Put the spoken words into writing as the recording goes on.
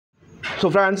So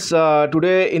friends,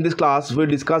 today in this class we'll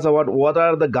discuss about what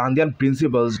are the Gandhian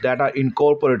principles that are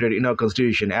incorporated in our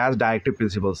constitution as directive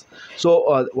principles.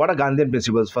 So what are Gandhian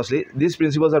principles? Firstly, these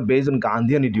principles are based on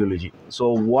Gandhian ideology.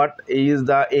 So what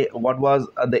was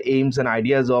the aims and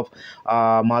ideas of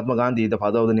Mahatma Gandhi, the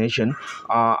father of the nation,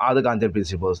 are the Gandhian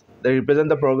principles. They represent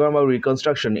the program of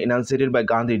reconstruction enunciated by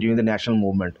Gandhi during the national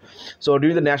movement. So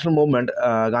during the national movement,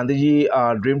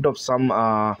 Gandhiji dreamed of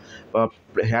uh,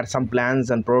 had some plans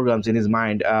and programs in his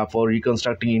mind for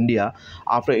reconstructing India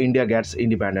after India gets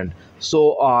independent.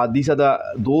 So these are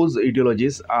those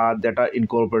ideologies that are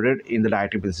incorporated in the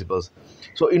directive principles.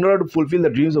 So in order to fulfill the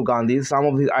dreams of Gandhi, some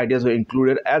of his ideas were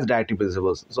included as directive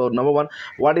principles. So number one,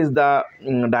 what is the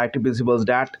directive principles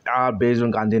that are based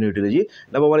on Gandhian ideology?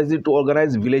 Number one is to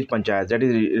organize village panchayats, that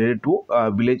is related to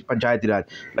village Panchayati Raj,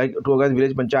 like to organize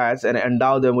village panchayats and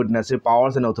endow them with necessary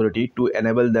powers and authority to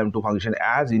enable them to function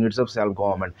as units of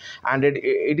self-government. And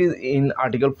it is in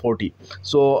Article 40.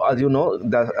 So as you know,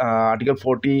 the Article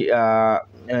 40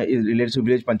 is related to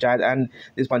village panchayat, and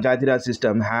this Panchayati Raj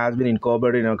system has been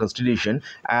incorporated in our constitution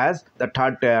as the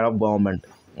third tier of government.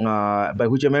 By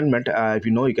which amendment, if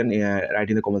you know, you can write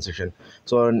in the comment section.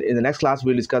 So in the next class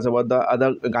we'll discuss about the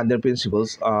other Gandhian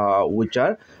principles which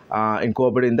are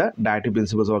incorporated in the directive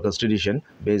principles of our constitution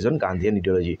based on Gandhian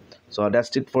ideology. So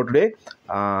that's it for today.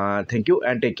 Thank you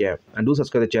and take care, and do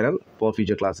subscribe the channel for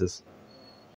future classes.